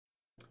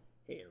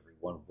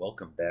everyone.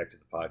 Welcome back to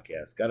the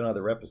podcast. Got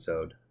another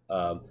episode.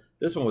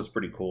 This one was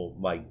pretty cool.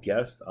 My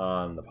guest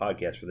on the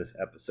podcast for this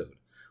episode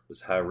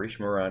was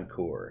Harishmaran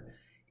Kaur,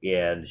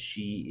 and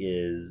she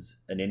is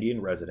an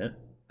Indian resident,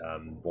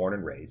 born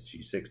and raised.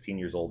 She's 16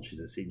 years old. She's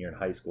a senior in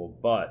high school,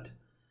 but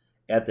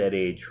at that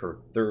age, her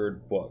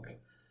third book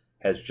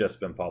has just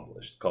been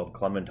published called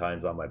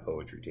Clementines on My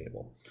Poetry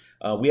Table.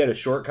 We had a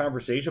short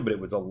conversation, but it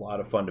was a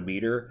lot of fun to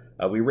meet her.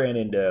 We ran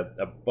into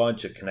a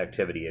bunch of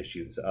connectivity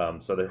issues.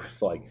 So there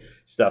was like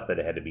stuff that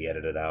had to be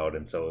edited out.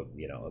 And so,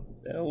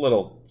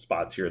 little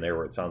spots here and there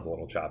where it sounds a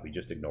little choppy,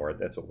 just ignore it.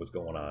 That's what was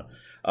going on.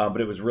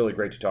 But it was really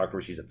great to talk to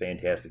her. She's a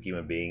fantastic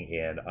human being.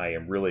 And I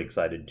am really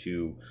excited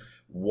to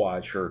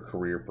watch her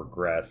career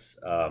progress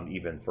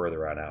even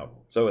further on out.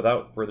 So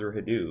without further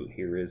ado,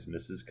 here is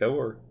Mrs.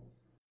 Kaur.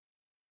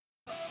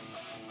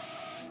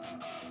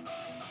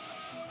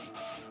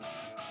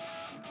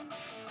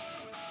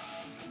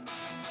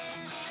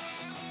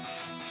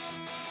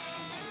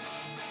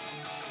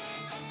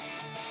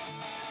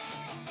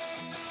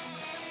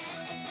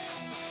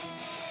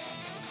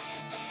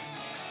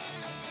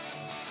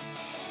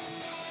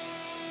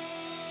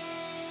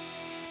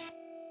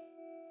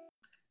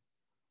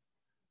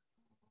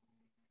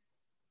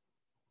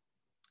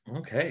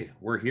 Okay,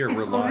 we're here.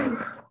 We're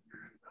live.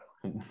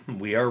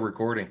 We are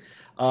recording.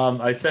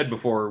 I said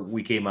before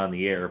we came on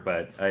the air,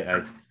 but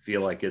I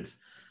feel like it's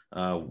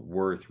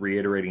worth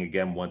reiterating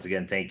again. Once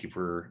again, thank you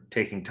for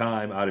taking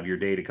time out of your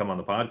day to come on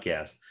the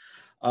podcast.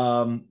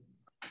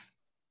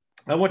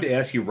 I want to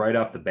ask you right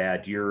off the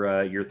bat,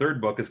 your third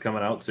book is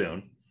coming out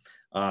soon,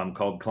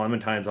 called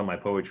Clementines on My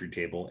Poetry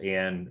Table.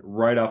 And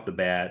right off the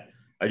bat,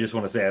 I just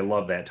want to say I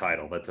love that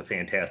title. That's a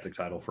fantastic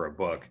title for a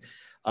book.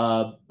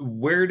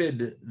 Where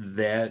did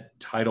that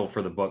title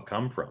for the book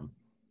come from?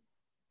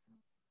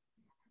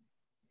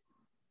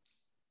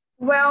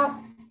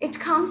 Well, it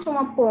comes from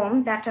a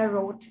poem that I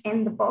wrote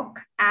in the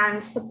book,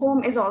 and the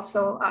poem is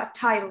also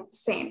titled the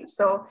same.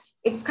 So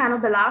it's kind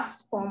of the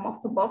last poem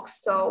of the book.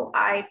 So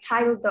I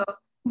titled the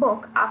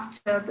book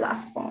after the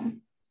last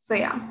poem. So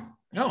yeah.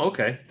 Oh,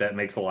 okay. That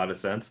makes a lot of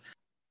sense.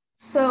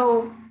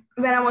 So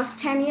when I was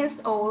 10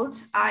 years old,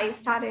 I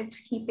started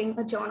keeping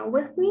a journal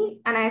with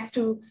me, and I used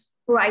to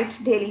write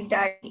daily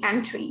diary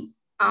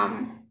entries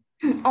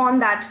on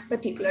that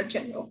particular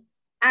journal.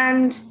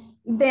 And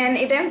then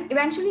it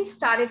eventually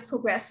started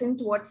progressing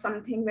towards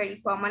something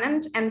very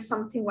permanent and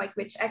something like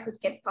which I could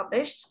get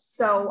published.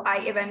 So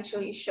I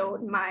eventually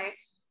showed my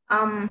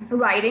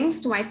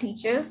writings to my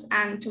teachers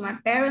and to my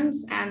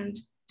parents and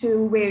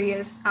to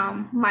various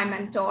my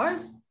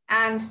mentors.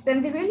 And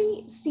then they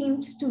really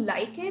seemed to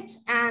like it.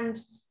 And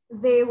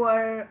they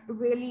were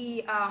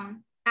really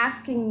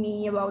asking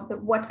me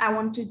about what I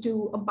want to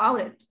do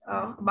about it,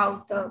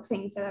 about the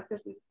things that I've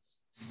written.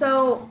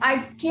 So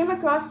I came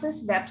across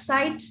this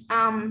website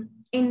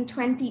in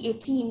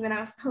 2018 when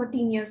I was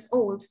 13 years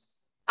old.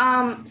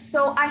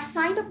 So I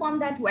signed up on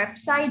that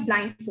website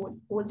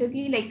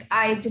blindfoldedly. Like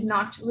I did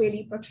not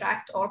really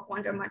protract or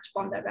ponder much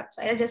on that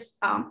website. I just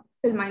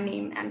filled my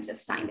name and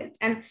just signed it.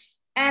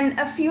 And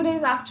a few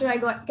days after I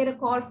get a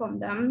call from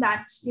them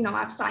that,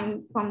 I've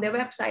signed from their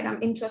website,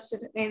 I'm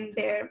interested in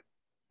their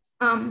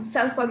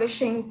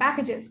self-publishing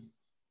packages.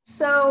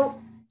 So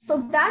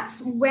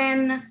that's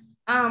when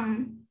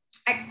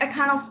I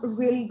kind of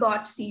really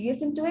got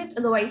serious into it.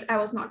 Otherwise, I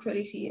was not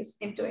really serious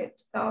into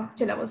it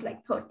till I was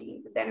like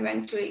 13. But then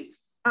eventually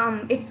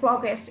it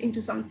progressed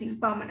into something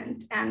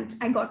permanent and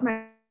I got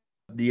married.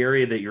 The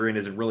area that you're in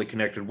isn't really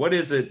connected. What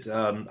is it?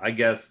 I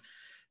guess,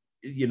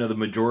 the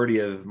majority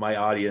of my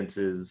audience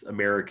is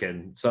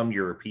American, some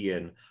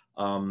European.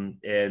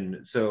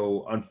 And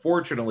so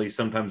unfortunately,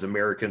 sometimes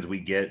Americans, we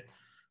get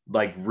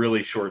like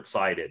really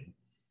short-sighted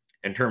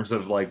in terms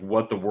of like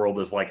what the world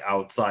is like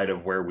outside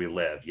of where we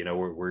live.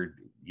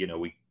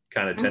 We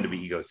kind of tend to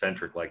be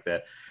egocentric like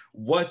that.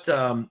 What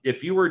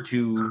if you were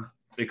to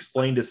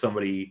explain to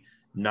somebody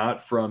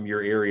not from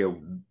your area,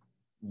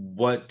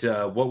 what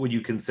would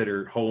you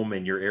consider home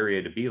in your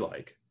area to be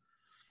like?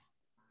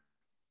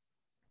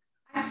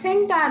 I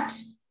think that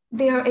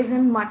there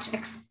isn't much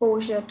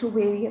exposure to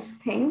various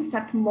things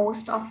that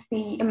most of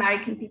the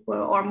American people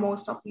or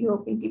most of the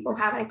European people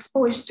have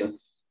exposure to.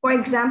 For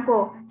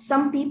example,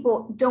 some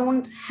people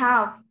don't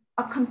have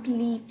a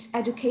complete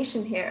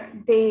education here.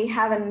 They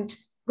haven't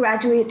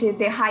graduated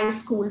their high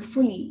school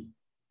fully.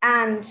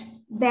 And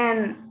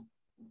then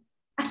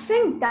I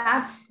think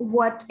that's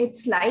what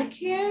it's like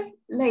here.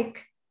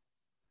 Like,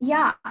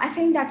 yeah, I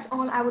think that's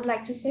all I would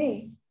like to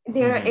say.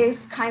 There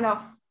is kind of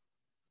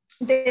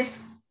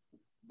this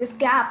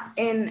gap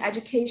in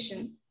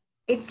education.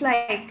 It's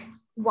like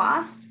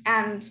vast,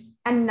 and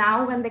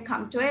now when they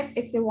come to it,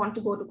 if they want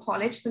to go to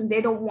college, then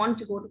they don't want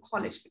to go to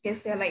college because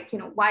they're like,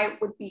 why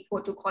would we go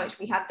to college?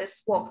 We have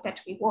this work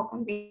that we work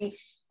on. We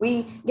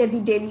get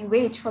the daily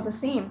wage for the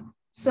same.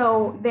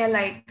 So they're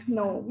like,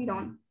 no, we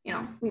don't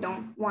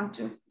want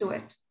to do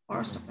it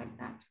or stuff like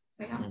that.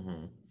 So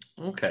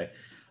yeah. Okay.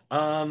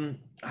 How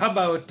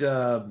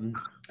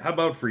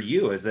about for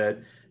you? Is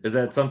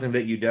that something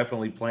that you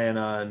definitely plan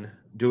on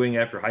doing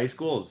after high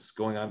school, is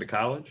going on to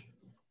college?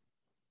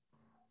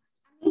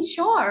 mean,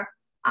 sure.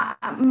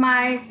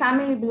 My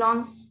family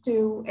belongs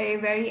to a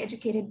very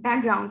educated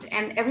background,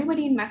 and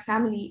everybody in my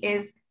family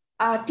is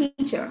a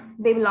teacher.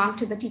 They belong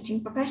to the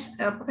teaching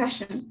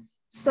profession.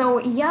 So,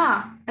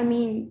 yeah, I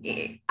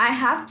mean, I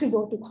have to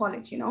go to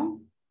college, you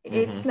know?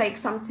 It's Mm-hmm. like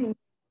something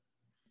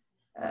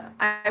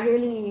I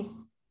really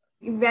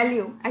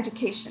value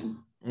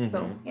education. Mm-hmm.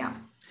 So, yeah.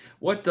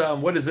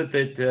 What is it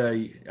that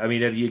I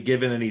mean, have you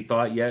given any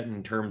thought yet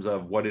in terms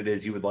of what it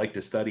is you would like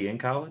to study in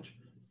college?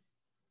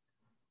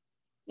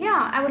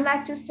 Yeah, I would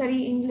like to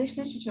study English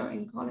literature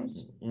in college.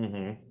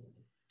 Mm-hmm.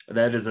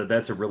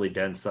 That's a really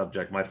dense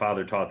subject. My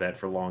father taught that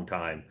for a long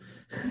time,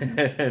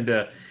 Mhm. and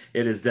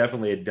it is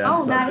definitely a dense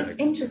Oh, that is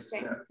subject.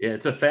 interesting. Yeah,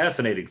 it's a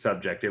fascinating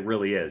subject. It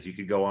really is. You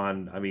could go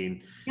on. I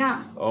mean,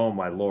 Yeah. oh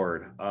my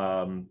lord.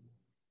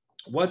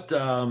 What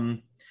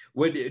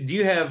what do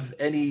you have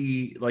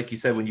any, like you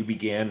said, when you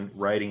began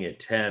writing at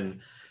 10,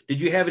 did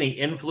you have any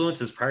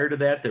influences prior to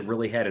that that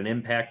really had an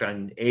impact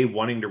on A,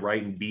 wanting to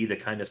write, and B, the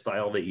kind of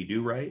style that you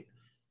do write?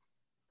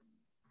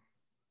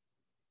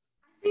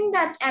 Think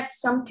that at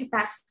some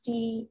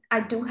capacity,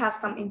 I do have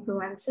some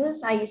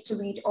influences. I used to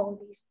read all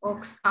these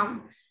books,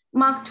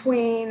 Mark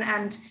Twain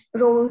and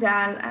Roald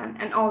Dahl,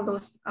 and all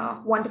those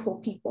wonderful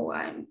people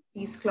and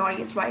these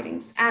glorious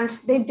writings. And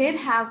they did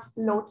have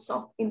loads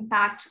of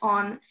impact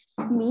on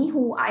me,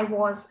 who I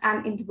was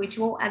an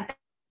individual, and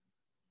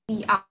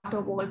the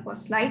outer world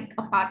was like,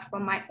 apart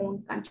from my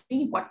own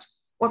country, what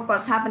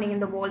was happening in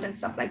the world and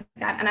stuff like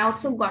that. And I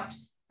also got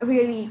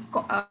really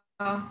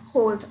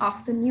hold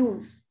of the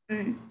news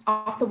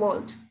of the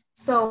world.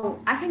 So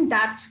I think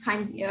that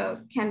can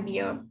be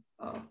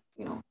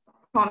you know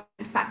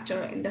prominent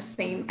factor in the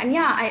same. And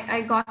yeah,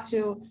 I got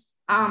to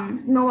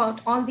know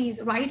about all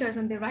these writers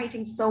and their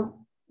writing. So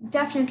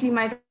definitely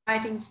my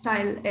writing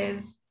style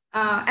is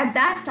at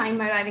that time,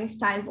 my writing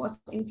style was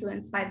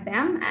influenced by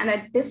them. And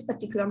at this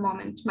particular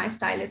moment, my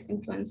style is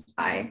influenced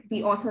by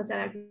the authors that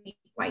I read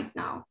right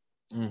now.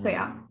 So, Mm-hmm.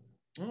 yeah.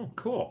 Oh,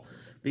 cool.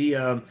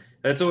 The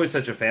That's always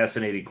such a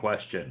fascinating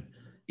question.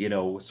 You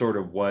know, sort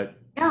of what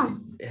Yeah.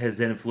 has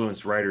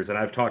influenced writers, and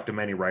I've talked to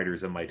many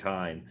writers in my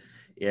time,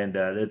 and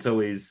it's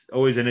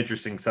always an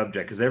interesting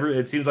subject because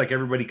it seems like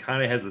everybody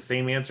kind of has the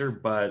same answer,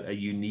 but a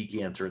unique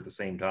answer at the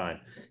same time,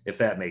 if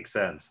that makes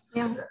sense.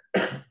 Yeah.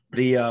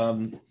 The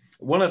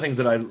One of the things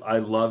that I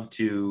love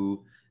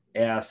to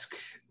ask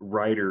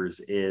writers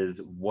is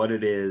what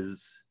it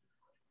is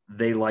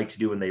they like to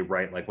do when they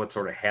write, like what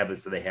sort of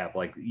habits do they have,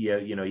 like, yeah,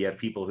 you know, you have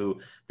people who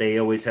they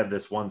always have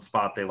this one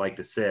spot they like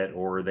to sit,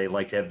 or they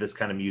like to have this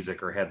kind of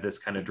music or have this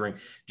kind of drink.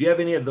 Do you have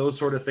any of those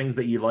sort of things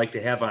that you like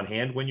to have on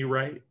hand when you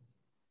write?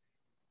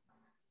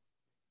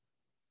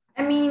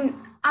 I mean,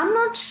 I'm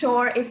not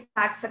sure if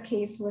that's the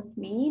case with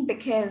me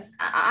because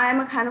I'm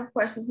a kind of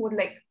person who would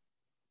like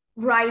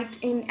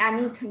write in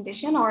any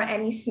condition or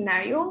any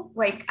scenario.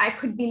 Like I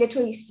could be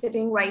literally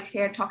sitting right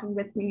here talking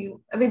with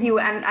you,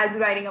 and I'll be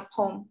writing a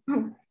poem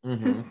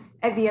Mm-hmm.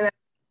 at the other.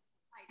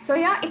 So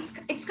yeah,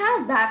 it's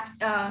kind of that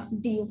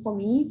deal for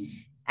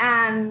me,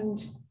 and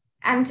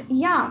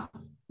yeah,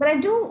 but I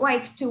do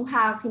like to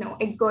have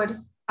a good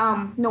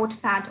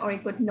notepad or a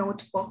good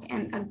notebook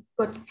and a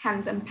good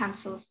pens and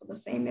pencils for the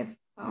same if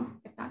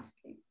that's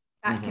the case.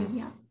 That can Mm-hmm. be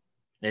yeah.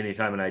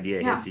 Anytime an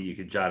idea hits Yeah, you, you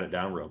could jot it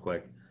down real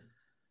quick.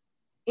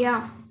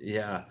 yeah.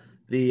 Yeah.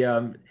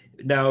 The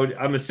Now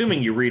I'm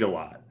assuming you read a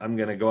lot. I'm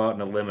going to go out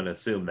on a limb and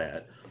assume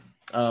that.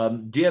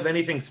 Do you have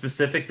anything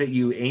specific that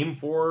you aim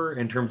for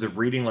in terms of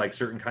reading, like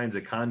certain kinds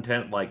of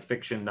content, like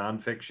fiction,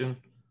 nonfiction?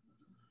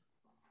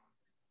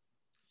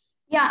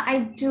 Yeah, I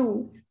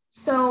do.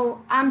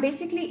 So I'm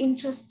basically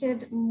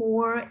interested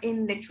more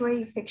in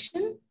literary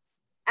fiction,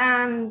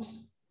 and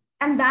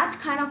that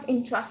kind of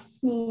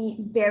interests me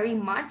very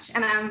much.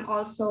 And I'm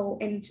also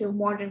into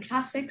modern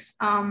classics,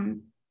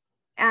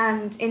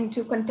 and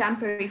into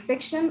contemporary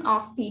fiction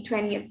of the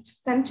 20th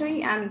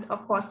century and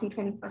of course the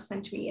 21st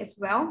century as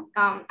well.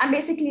 I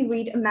basically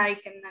read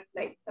American and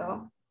like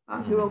the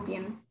Mhm.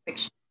 European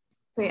fiction.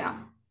 So yeah.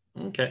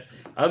 Okay.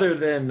 Other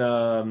than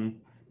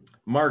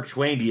Mark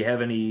Twain, do you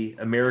have any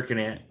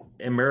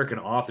American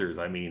authors?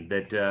 I mean,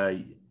 that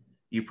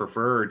you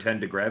prefer or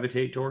tend to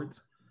gravitate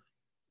towards?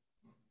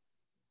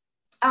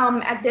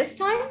 At this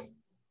time,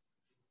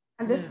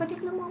 at this Yeah,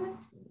 particular moment,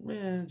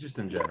 just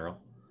in yeah, general.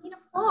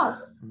 of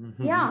course, Hmm.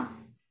 yeah.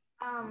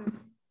 Um,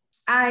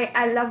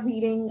 I love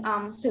reading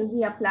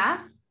Sylvia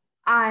Plath.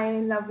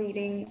 I love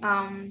reading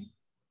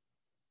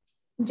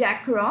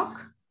Jack Rock.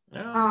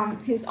 Oh,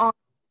 okay. His art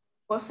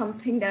was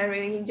something that I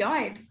really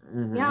enjoyed.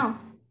 Hmm. Yeah,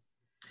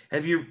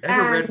 Have you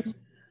ever read? and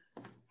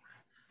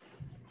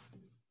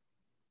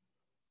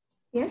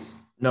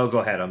yes, No, go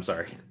ahead. I'm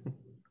sorry.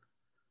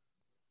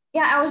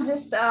 yeah. I was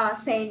just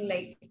saying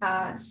like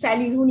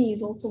Sally Rooney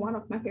is also one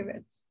of my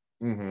favorites.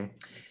 Hmm.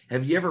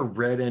 Have you ever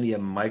read any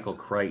of Michael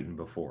Crichton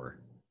before?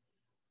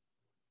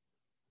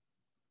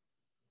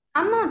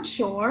 I'm not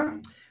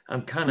sure.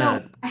 I'm kind No.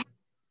 of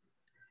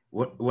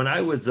when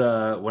I was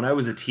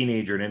a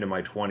teenager and into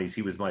my 20s,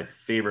 he was my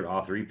favorite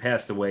author. He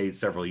passed away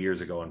several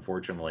years ago,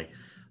 unfortunately.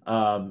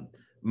 Um,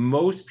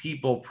 most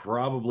people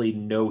probably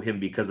know him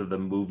because of the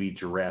movie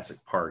Jurassic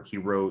Park. He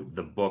wrote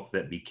the book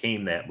that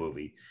became that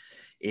movie.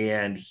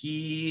 And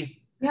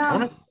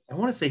Yeah. I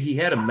want to say he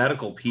had a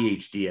medical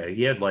PhD.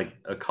 He had like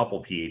a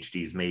couple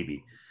PhDs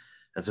maybe.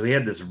 And so he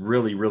had this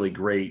really, really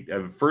great,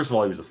 first of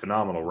all, he was a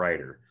phenomenal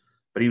writer,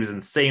 but he was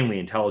insanely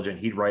intelligent.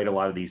 He'd write a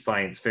lot of these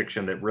science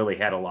fiction that really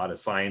had a lot of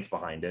science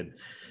behind it.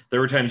 There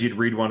were times you'd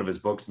read one of his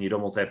books and you'd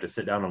almost have to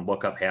sit down and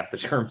look up half the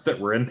terms that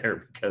were in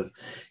there because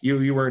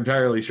you weren't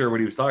entirely sure what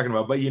he was talking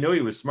about, but you knew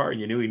he was smart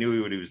and you knew he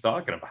knew what he was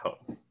talking about.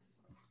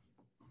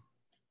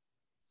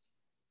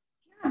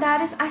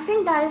 I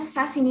think that is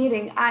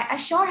fascinating. I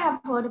sure have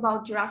heard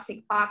about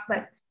Jurassic Park,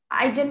 but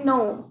I didn't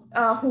know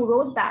who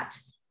wrote that.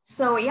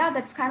 So yeah,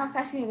 that's kind of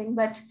fascinating.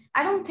 But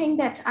I don't think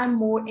that I'm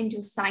more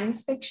into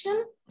science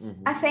fiction. I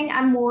Mm-hmm. think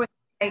I'm more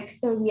like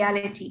the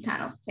reality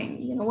kind of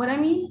thing. You know what I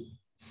mean?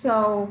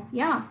 So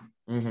yeah,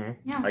 Mm-hmm.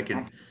 yeah, I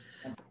can,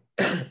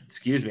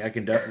 excuse me, I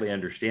can definitely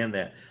understand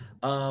that.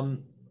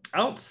 Um,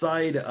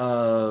 outside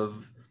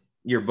of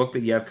your book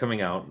that you have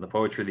coming out and the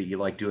poetry that you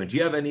like doing, do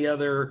you have any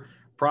other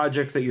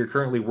projects that you're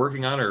currently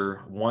working on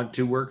or want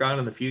to work on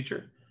in the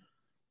future?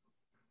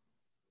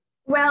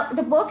 well,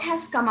 the book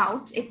has come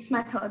out. It's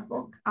my third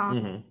book.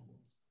 Mm-hmm.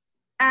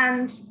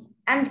 And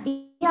and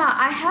yeah,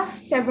 I have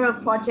several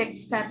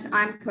projects that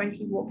I'm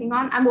currently working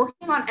on. I'm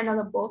working on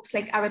another books,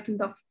 like I written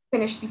the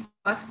finished the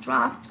first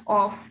draft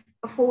of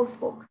a fourth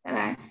book that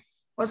I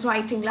was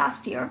writing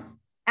last year.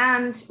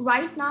 And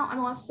right now I'm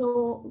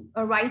also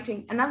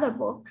writing another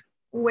book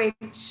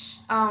which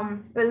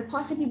will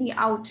possibly be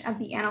out at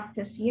the end of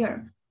this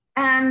year.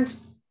 And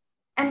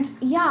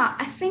yeah,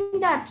 I think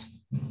that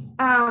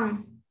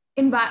um,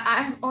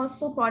 I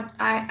also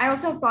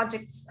have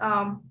projects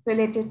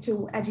related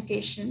to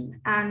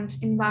education and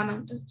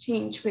environmental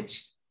change,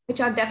 which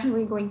are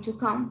definitely going to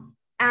come.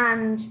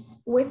 And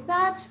with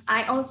that,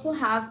 I also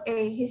have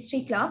a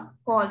history club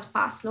called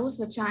Paslos,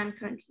 which I'm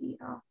currently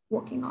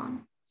working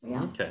on. So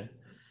yeah. Okay.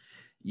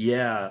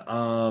 Yeah.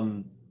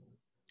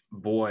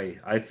 Boy,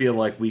 I feel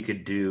like we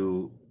could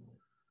do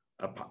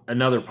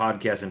another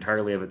podcast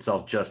entirely of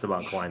itself just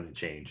about climate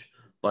change.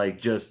 Like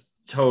just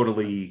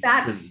totally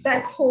because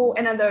That's whole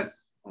another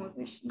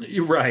conversation.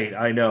 you're right.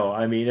 I know.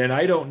 I mean, and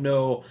I don't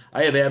know.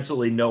 I have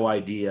absolutely no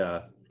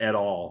idea at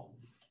all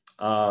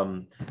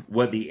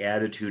what the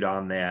attitude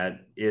on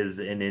that is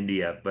in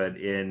India, but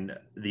in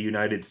the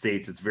United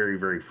States, it's very,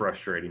 very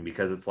frustrating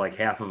because it's like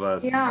half of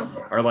us Yeah.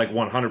 are like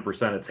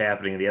 100% it's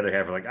happening, and the other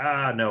half are like,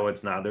 ah, no,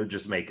 it's not. They're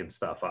just making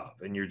stuff up,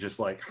 and you're just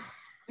like,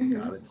 Mhm.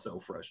 God, it's so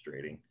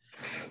frustrating.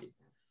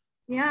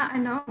 Yeah, I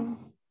know.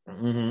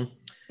 Hmm.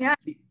 Yeah,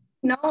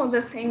 know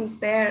the things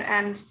there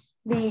and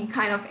the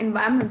kind of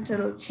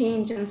environmental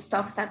change and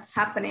stuff that's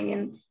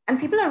happening, and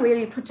people are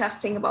really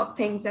protesting about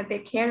things that they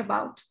care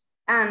about,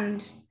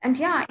 and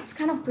yeah, it's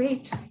kind of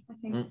great, I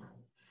think.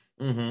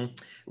 Hmm.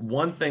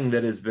 One thing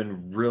that has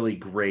been really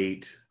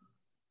great,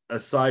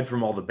 aside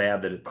from all the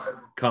bad that it's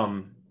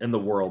come in the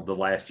world the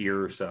last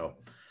year or so,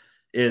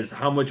 is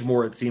how much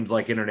more it seems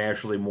like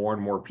internationally more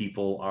and more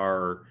people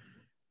are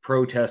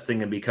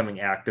protesting and becoming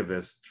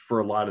activists for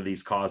a lot of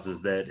these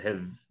causes that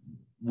have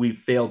we've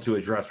failed to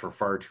address for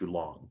far too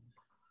long.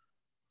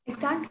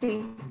 Exactly.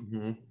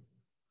 Mm-hmm.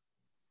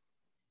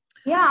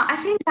 Yeah, I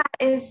think that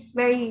is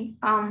very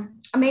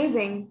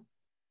amazing.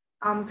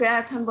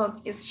 Greta Thunberg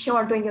is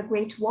sure doing a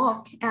great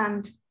work,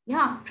 and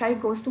yeah,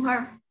 credit goes to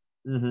her.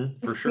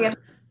 Mm-hmm, for We have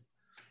sure.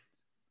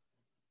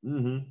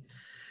 Mm-hmm.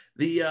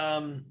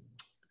 The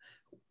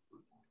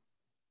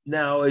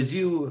now as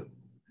you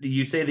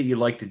say that you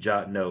like to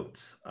jot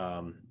notes,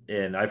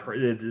 and I've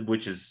heard it,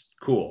 which is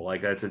cool.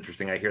 Like that's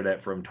interesting. I hear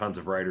that from tons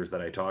of writers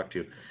that I talk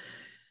to.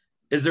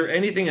 Is there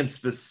anything in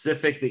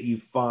specific that you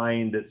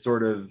find that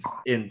sort of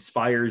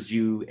inspires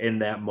you in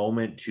that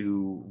moment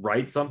to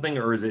write something,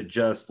 or is it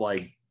just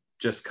like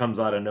just comes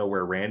out of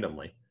nowhere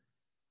randomly?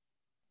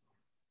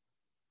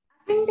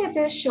 I think that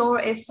there sure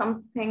is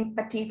something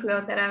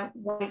particular that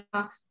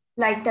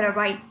like that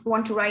I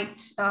want to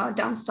write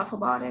down stuff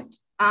about it.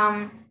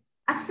 I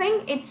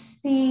think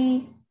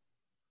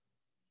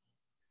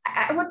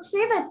I would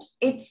say that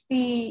it's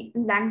the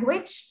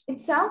language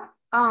itself,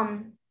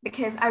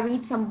 because I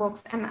read some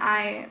books and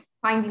I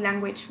find the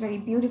language very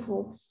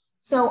beautiful.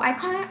 So I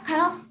kind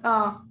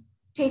of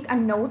take a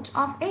note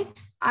of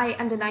it, I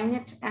underline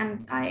it,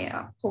 and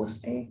I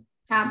post a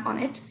tab on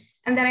it.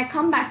 And then I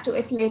come back to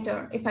it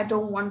later if I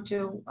don't want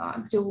to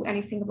do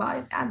anything about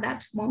it at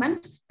that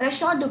moment. But I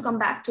sure do come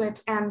back to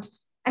it. And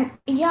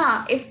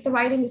yeah, if the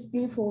writing is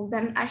beautiful,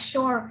 then I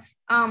sure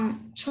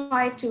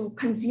try to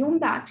consume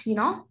that,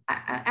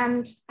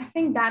 and I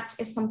think that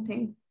is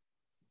something,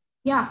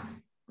 yeah.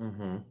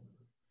 Mm-hmm.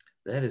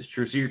 That is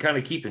true. So you're kind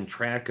of keeping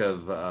track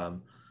of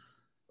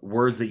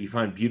words that you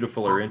find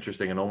beautiful or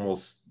interesting and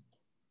almost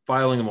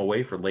filing them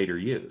away for later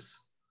use.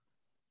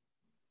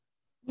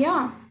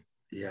 Yeah,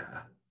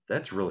 Yeah,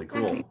 that's really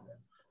exactly. cool.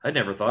 I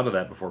never thought of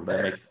that before,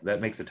 but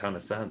that makes a ton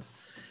of sense.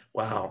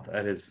 Wow,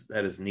 that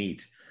is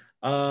neat.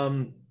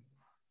 Um,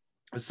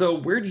 so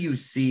where do you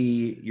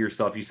see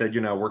yourself? You said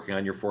you're now working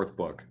on your fourth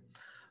book.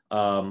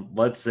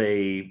 let's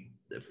say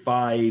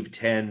 5,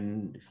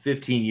 10,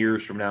 15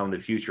 years from now in the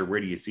future, where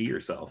do you see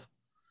yourself?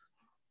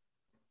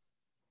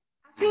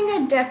 I think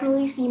I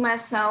definitely see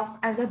myself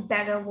as a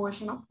better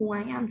version of who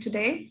I am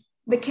today,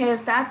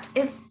 because that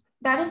is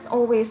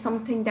always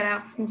something that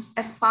I've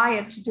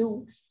aspired to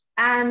do.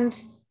 And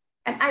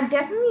and I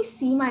definitely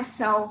see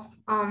myself,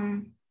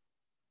 I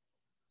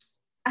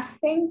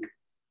think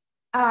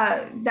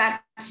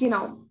that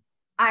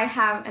I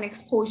have an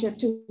exposure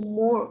to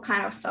more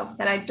kind of stuff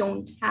that I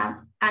don't have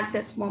at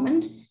this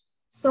moment.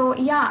 So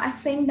yeah, I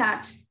think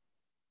that,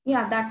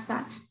 yeah, that's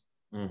that.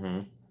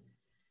 Hmm.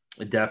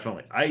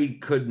 Definitely. I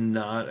could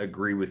not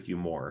agree with you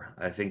more.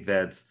 I think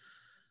that's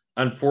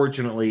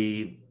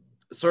unfortunately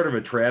sort of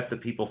a trap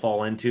that people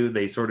fall into.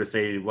 They sort of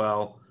say,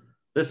 well,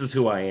 this is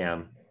who I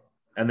am,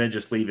 and then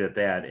just leave it at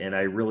that. And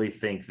I really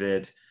think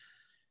that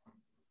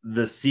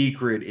the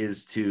secret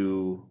is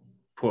to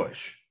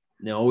push.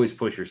 Now, always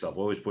push yourself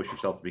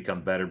to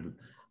become better,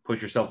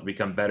 push yourself to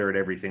become better at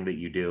everything that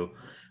you do.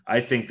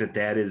 I think that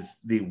that is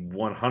the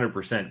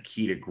 100%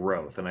 key to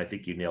growth. And I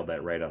think you nailed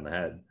that right on the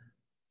head.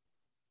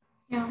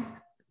 Yeah.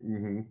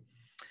 Hmm.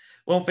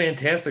 Well,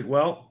 fantastic.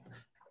 Well,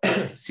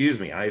 excuse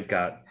me, I've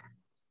got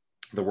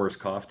the worst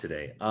cough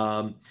today.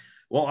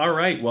 Well, all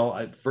right.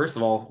 Well, first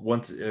of all,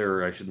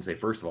 or I shouldn't say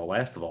first of all,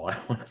 last of all, I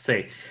want to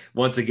say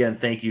once again,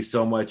 thank you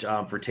so much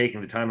for taking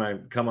the time to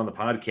come on the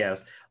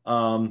podcast.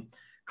 Um,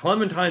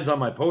 Clementines on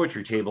My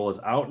Poetry Table is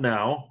out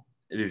now.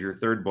 It is your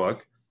third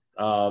book.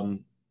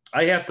 Um,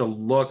 I have to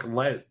look.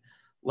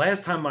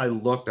 Last time I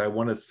looked, I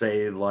want to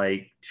say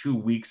like 2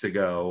 weeks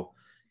ago,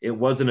 it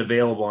wasn't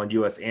available on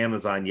US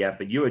Amazon yet,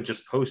 but you had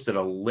just posted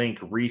a link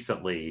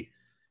recently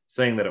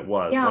saying that it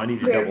was. So I Yeah, need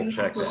to very double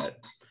check recently. that.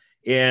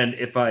 And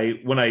if I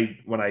when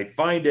I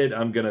find it,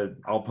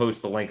 I'll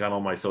post the link on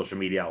all my social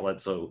media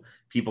outlets so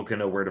people can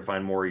know where to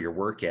find more of your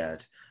work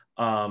at.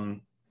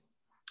 Um,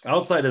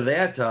 Outside of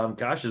that,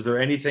 gosh, is there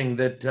anything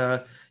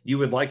that you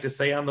would like to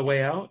say on the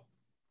way out?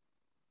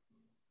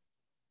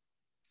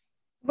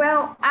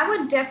 Well, I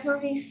would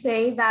definitely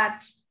say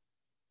that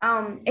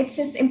it's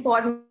just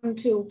important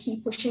to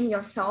keep pushing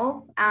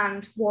yourself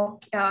and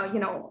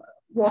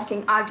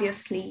walking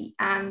arduously,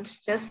 and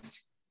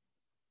just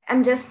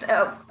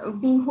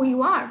being who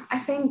you are. I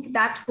think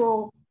that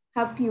will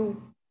help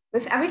you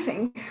with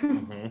everything.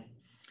 Hmm.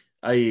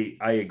 I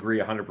agree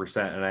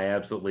 100%, and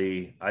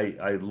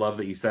I love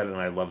that you said it,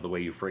 and I love the way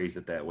you phrased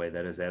it that way.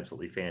 That is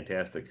absolutely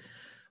fantastic.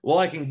 Well,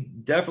 I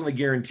can definitely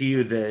guarantee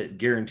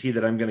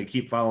that I'm going to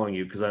keep following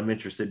you because I'm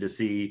interested to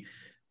see,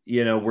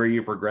 where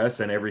you progress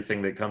and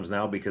everything that comes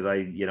now because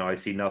I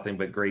see nothing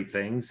but great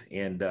things.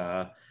 And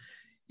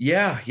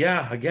yeah,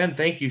 yeah. Again,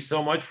 thank you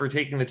so much for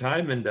taking the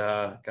time, and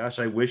gosh,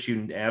 I wish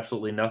you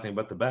absolutely nothing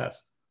but the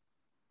best.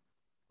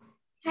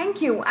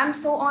 Thank you. I'm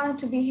so honored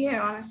to be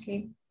here,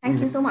 honestly. Thank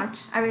you Mhm. so much.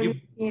 I really You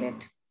appreciate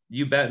it.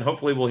 you bet, and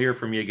hopefully we'll hear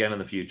from you again in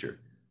the future.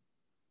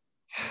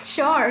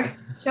 Sure,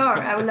 sure.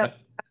 I would love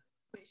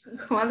to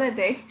some other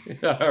day.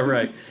 All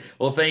right.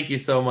 Well, thank you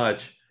so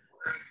much.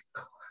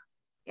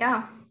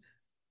 Yeah.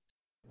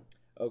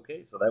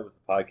 Okay, so that was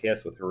the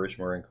podcast with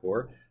Harishmaran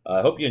Kaur.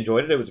 I hope you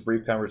enjoyed it. It was a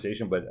brief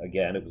conversation, but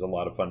again, it was a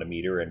lot of fun to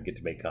meet her and get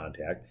to make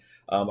contact.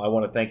 I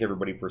want to thank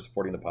everybody for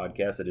supporting the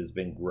podcast. It has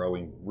been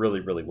growing really,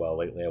 really well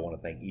lately. I want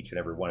to thank each and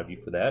every one of you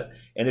for that.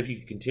 And if you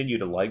could continue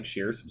to like,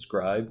 share,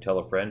 subscribe, tell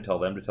a friend, tell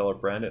them to tell a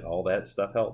friend, and all that stuff helps.